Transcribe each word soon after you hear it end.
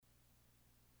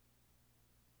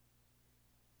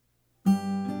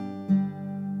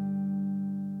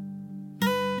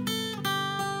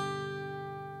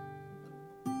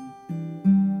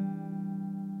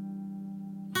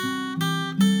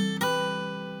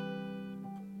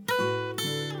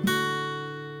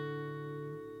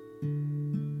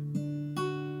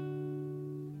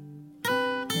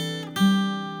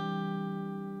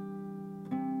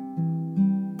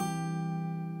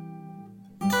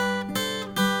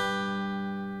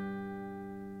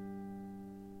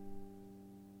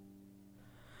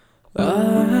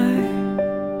I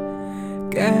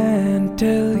can't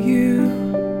tell you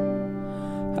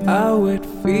how it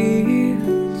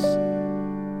feels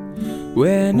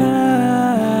when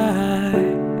I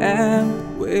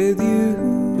am with you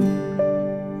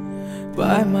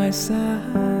by my side,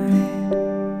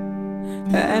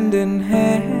 hand in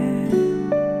hand,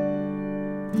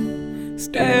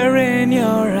 stare in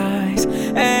your eyes,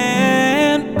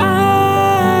 and I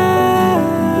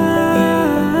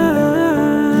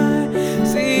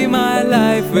see my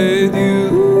life with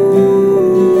you.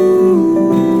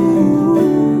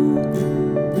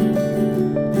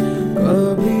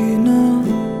 कभी ना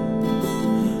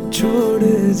छोड़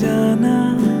जाना,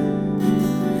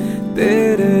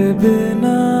 तेरे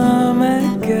बिना मैं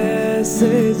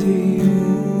कैसे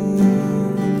जीऊं।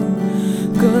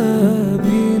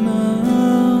 कभी ना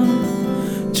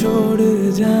छोड़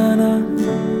जाना,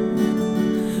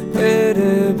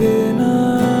 तेरे बिना।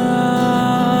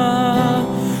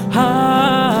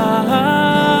 हाँ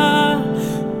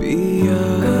पिया,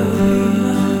 कभी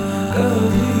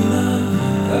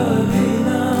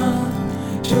ना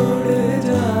छोड़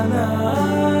जाना।